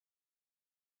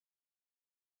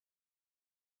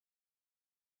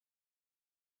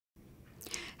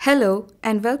Hello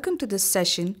and welcome to this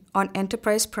session on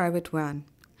Enterprise Private WAN.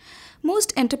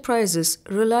 Most enterprises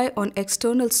rely on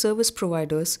external service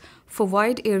providers for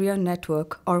wide area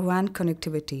network or WAN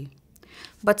connectivity.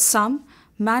 But some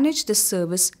manage this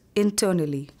service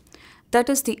internally. That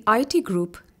is, the IT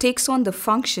group takes on the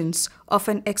functions of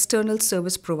an external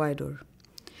service provider.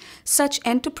 Such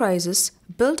enterprises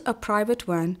build a private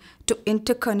WAN to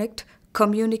interconnect,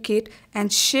 communicate,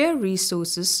 and share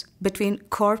resources between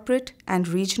corporate and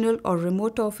regional or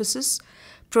remote offices,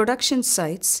 production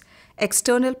sites,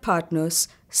 external partners,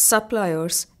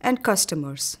 suppliers, and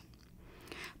customers.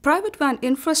 Private WAN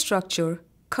infrastructure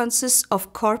consists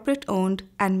of corporate-owned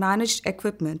and managed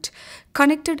equipment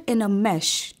connected in a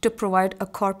mesh to provide a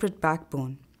corporate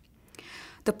backbone.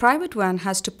 The private WAN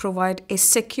has to provide a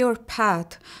secure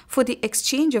path for the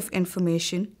exchange of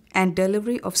information and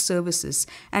delivery of services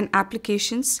and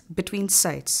applications between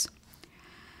sites.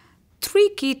 Three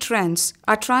key trends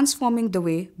are transforming the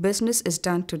way business is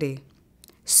done today: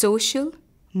 social,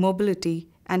 mobility,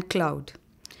 and cloud.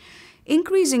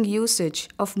 Increasing usage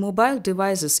of mobile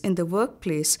devices in the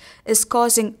workplace is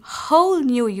causing whole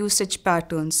new usage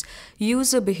patterns,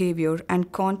 user behavior,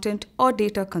 and content or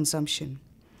data consumption.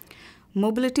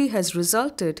 Mobility has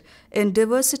resulted in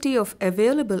diversity of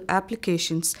available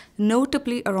applications,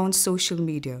 notably around social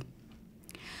media.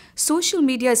 Social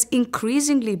media is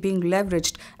increasingly being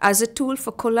leveraged as a tool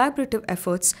for collaborative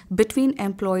efforts between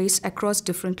employees across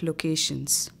different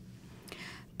locations.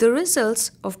 The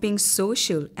results of being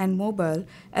social and mobile,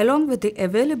 along with the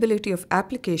availability of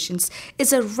applications,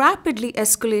 is a rapidly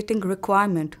escalating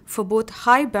requirement for both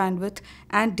high bandwidth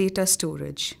and data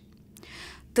storage.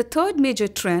 The third major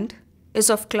trend is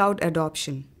of cloud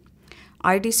adoption.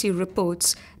 IDC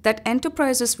reports that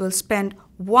enterprises will spend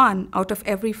 $1 out of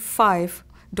every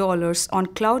 $5 on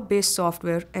cloud-based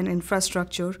software and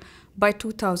infrastructure by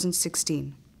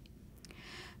 2016.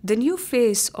 The new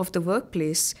phase of the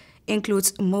workplace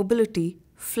includes mobility,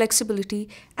 flexibility,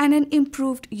 and an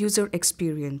improved user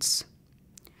experience.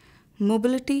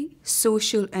 Mobility,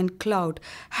 social, and cloud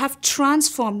have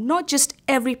transformed not just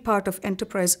every part of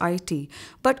enterprise IT,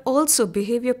 but also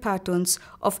behavior patterns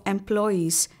of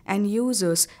employees and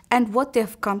users and what they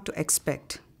have come to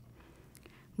expect.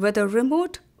 Whether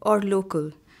remote or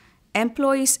local,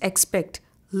 employees expect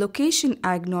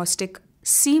location-agnostic,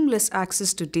 seamless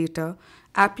access to data,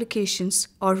 applications,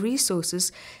 or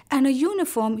resources, and a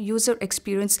uniform user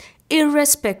experience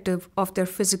irrespective of their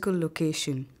physical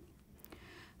location.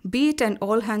 Be it an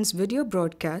all-hands video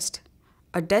broadcast,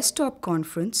 a desktop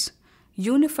conference,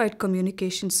 unified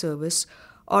communication service,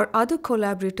 or other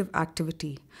collaborative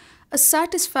activity, a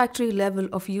satisfactory level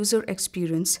of user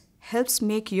experience helps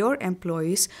make your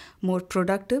employees more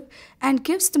productive and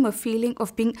gives them a feeling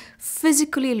of being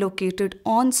physically located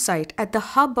on-site at the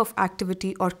hub of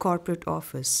activity or corporate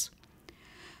office.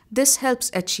 This helps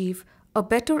achieve a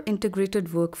better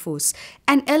integrated workforce,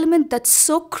 an element that's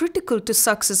so critical to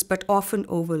success but often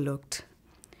overlooked.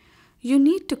 You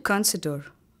need to consider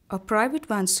a private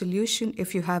WAN solution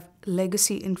if you have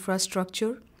legacy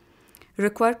infrastructure,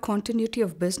 require continuity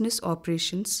of business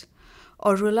operations,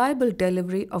 or reliable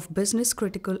delivery of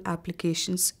business-critical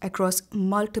applications across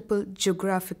multiple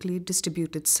geographically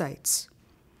distributed sites.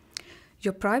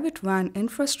 Your private WAN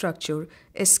infrastructure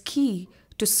is key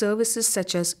to services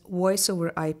such as voice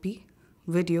over IP,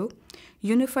 video,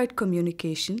 unified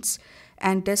communications,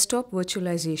 and desktop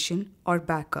virtualization or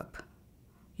backup.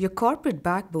 Your corporate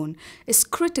backbone is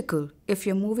critical if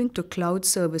you're moving to cloud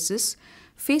services,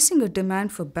 facing a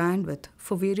demand for bandwidth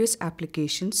for various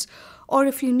applications, or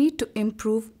if you need to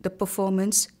improve the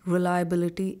performance,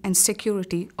 reliability, and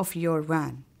security of your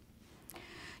WAN.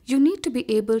 You need to be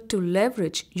able to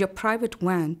leverage your private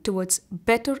WAN towards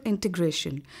better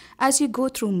integration as you go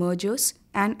through mergers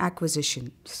and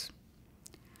acquisitions.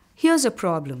 Here's a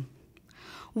problem.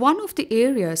 One of the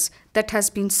areas that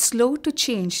has been slow to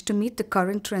change to meet the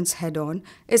current trends head-on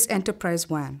is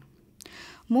enterprise WAN.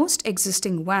 Most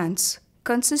existing WANs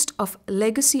consist of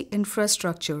legacy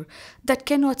infrastructure that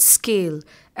cannot scale,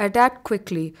 adapt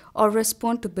quickly, or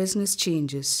respond to business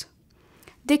changes.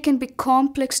 They can be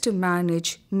complex to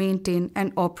manage, maintain,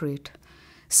 and operate.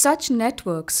 Such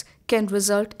networks can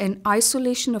result in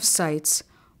isolation of sites,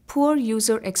 poor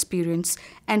user experience,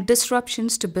 and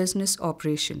disruptions to business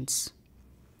operations.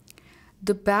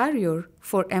 The barrier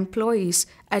for employees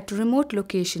at remote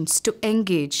locations to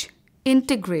engage,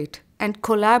 integrate, and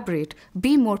collaborate,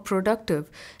 be more productive,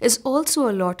 is also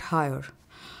a lot higher.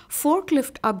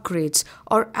 Forklift upgrades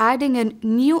or adding in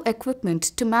new equipment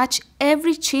to match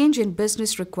every change in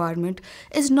business requirement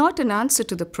is not an answer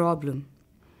to the problem.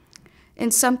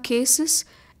 In some cases,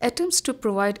 Attempts to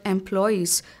provide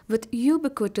employees with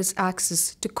ubiquitous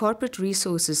access to corporate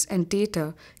resources and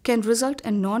data can result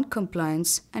in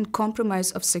non-compliance and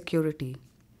compromise of security.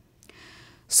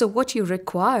 So what you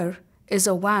require is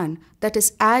a WAN that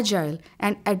is agile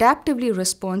and adaptively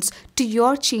responds to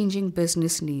your changing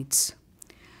business needs.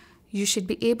 You should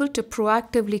be able to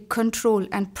proactively control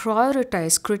and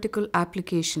prioritize critical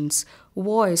applications,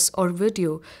 voice or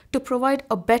video, to provide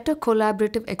a better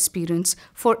collaborative experience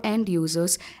for end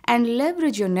users and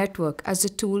leverage your network as a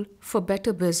tool for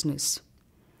better business.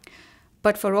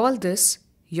 But for all this,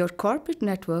 your corporate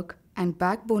network and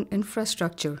backbone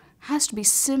infrastructure has to be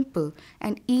simple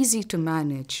and easy to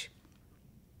manage.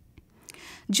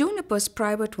 Juniper's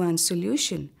Private WAN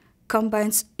solution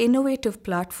combines innovative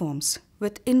platforms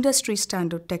with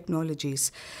industry-standard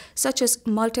technologies such as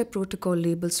multi-protocol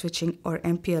label switching or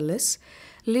MPLS,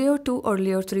 Layer 2 or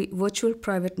Layer 3 virtual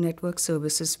private network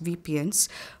services VPNs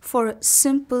for a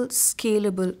simple,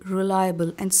 scalable,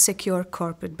 reliable, and secure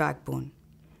corporate backbone.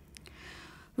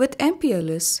 With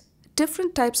MPLS,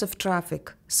 different types of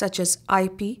traffic such as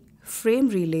IP, frame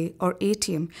relay, or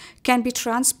ATM can be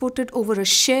transported over a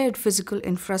shared physical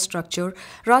infrastructure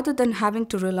rather than having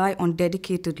to rely on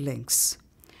dedicated links.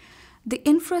 The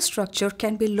infrastructure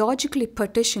can be logically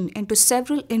partitioned into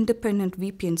several independent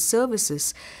VPN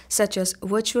services such as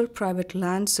Virtual Private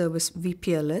LAN Service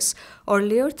VPLS or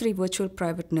Layer 3 Virtual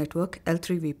Private Network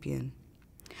L3 VPN.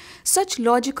 Such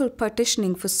logical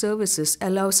partitioning for services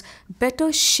allows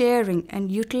better sharing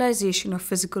and utilization of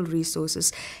physical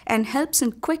resources and helps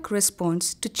in quick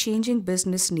response to changing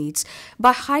business needs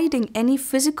by hiding any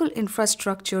physical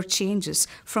infrastructure changes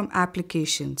from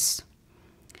applications.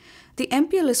 The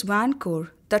MPLS WAN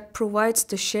core that provides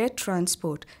the shared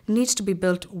transport needs to be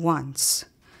built once.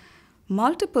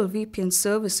 Multiple VPN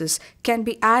services can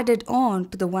be added on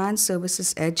to the WAN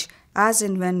services edge as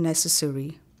and when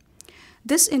necessary.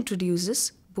 This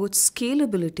introduces both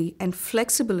scalability and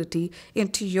flexibility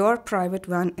into your private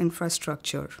WAN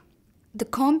infrastructure. The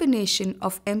combination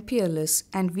of MPLS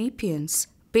and VPNs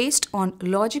based on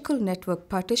logical network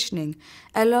partitioning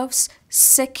allows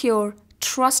secure,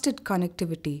 trusted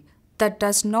connectivity that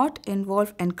does not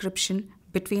involve encryption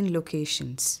between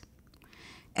locations.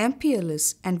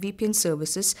 MPLS and VPN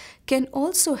services can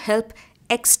also help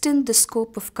extend the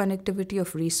scope of connectivity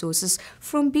of resources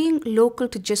from being local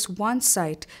to just one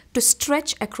site to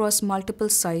stretch across multiple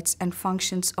sites and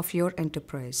functions of your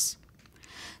enterprise.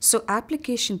 So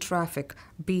application traffic,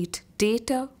 be it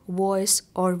data, voice,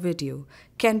 or video,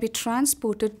 can be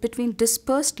transported between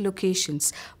dispersed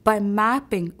locations by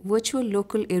mapping virtual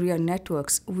local area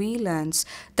networks, VLANs,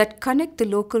 that connect the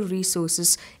local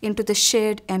resources into the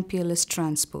shared MPLS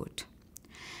transport.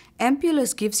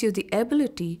 MPLS gives you the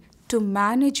ability to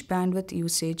manage bandwidth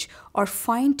usage or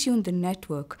fine-tune the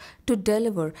network to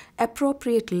deliver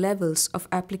appropriate levels of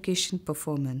application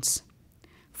performance.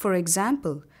 For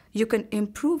example, you can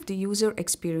improve the user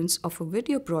experience of a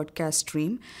video broadcast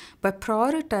stream by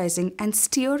prioritizing and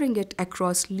steering it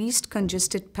across least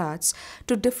congested paths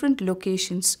to different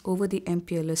locations over the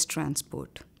MPLS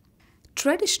transport.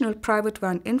 Traditional private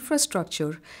WAN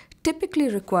infrastructure typically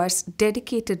requires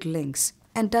dedicated links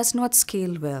and does not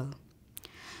scale well.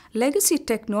 Legacy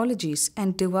technologies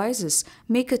and devices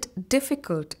make it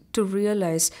difficult to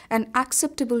realize an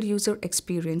acceptable user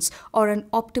experience or an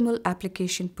optimal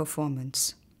application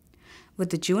performance.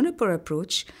 With the Juniper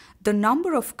approach, the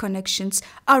number of connections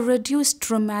are reduced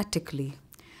dramatically.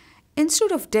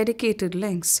 Instead of dedicated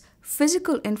links,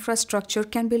 physical infrastructure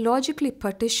can be logically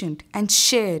partitioned and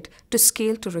shared to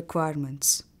scale to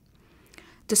requirements.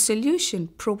 The solution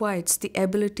provides the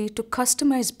ability to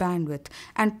customize bandwidth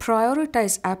and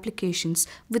prioritize applications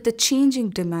with the changing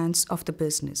demands of the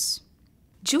business.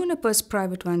 Juniper's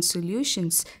Private WAN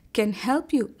solutions can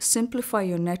help you simplify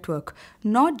your network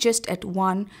not just at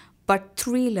one but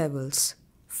 3 levels: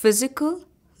 physical,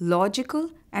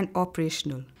 logical, and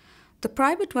operational. The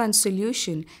Private WAN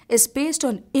solution is based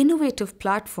on innovative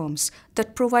platforms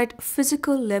that provide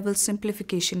physical level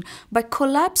simplification by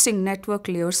collapsing network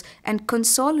layers and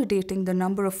consolidating the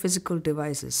number of physical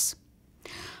devices.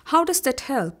 How does that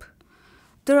help?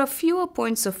 There are fewer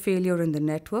points of failure in the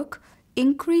network,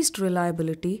 increased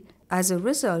reliability, as a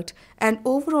result, an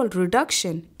overall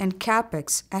reduction in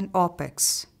CapEx and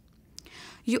OpEx.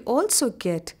 You also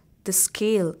get the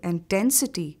scale and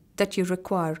density that you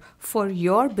require for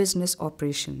your business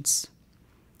operations.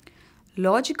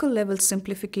 Logical level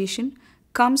simplification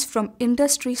comes from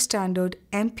industry standard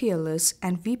MPLS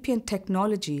and VPN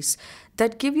technologies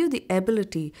that give you the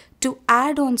ability to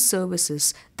add on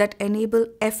services that enable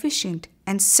efficient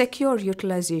and secure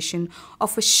utilization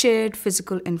of a shared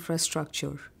physical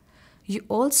infrastructure. you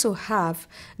also have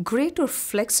greater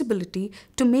flexibility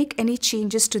to make any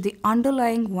changes to the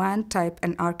underlying WAN type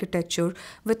and architecture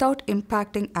without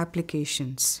impacting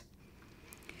applications.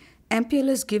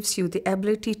 MPLS gives you the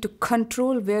ability to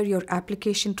control where your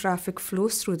application traffic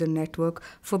flows through the network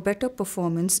for better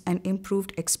performance and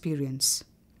improved experience.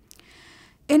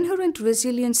 Inherent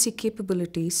resiliency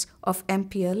capabilities of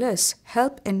MPLS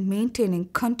help in maintaining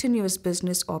continuous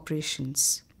business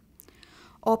operations.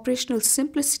 Operational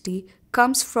simplicity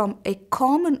comes from a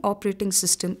common operating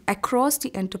system across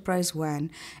the enterprise WAN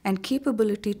and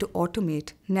capability to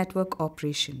automate network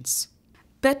operations.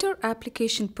 Better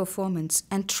application performance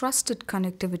and trusted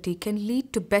connectivity can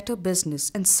lead to better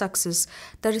business and success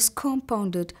that is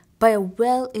compounded by a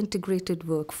well-integrated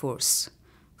workforce.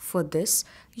 For this,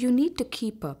 you need to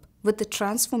keep up with the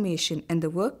transformation in the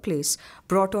workplace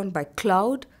brought on by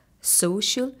cloud,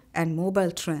 social, and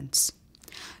mobile trends.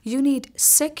 You need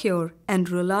secure and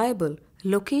reliable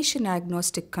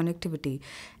location-agnostic connectivity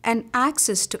and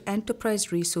access to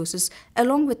enterprise resources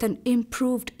along with an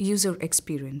improved user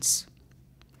experience.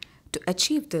 To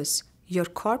achieve this, your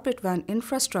corporate WAN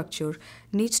infrastructure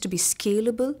needs to be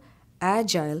scalable,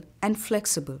 agile, and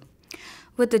flexible.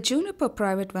 With the Juniper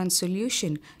Private WAN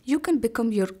solution, you can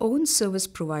become your own service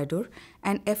provider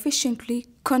and efficiently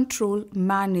control,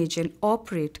 manage, and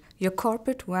operate your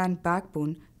corporate WAN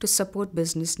backbone to support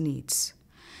business needs.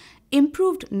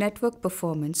 Improved network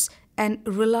performance and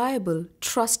reliable,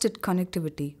 trusted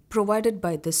connectivity provided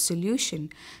by this solution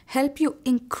help you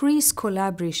increase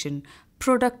collaboration,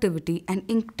 productivity, and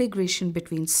integration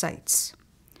between sites.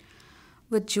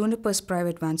 With Juniper's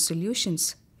Private WAN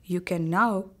solutions, you can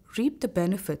now reap the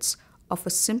benefits of a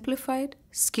simplified,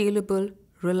 scalable,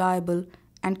 reliable,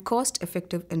 and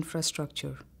cost-effective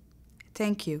infrastructure.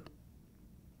 Thank you.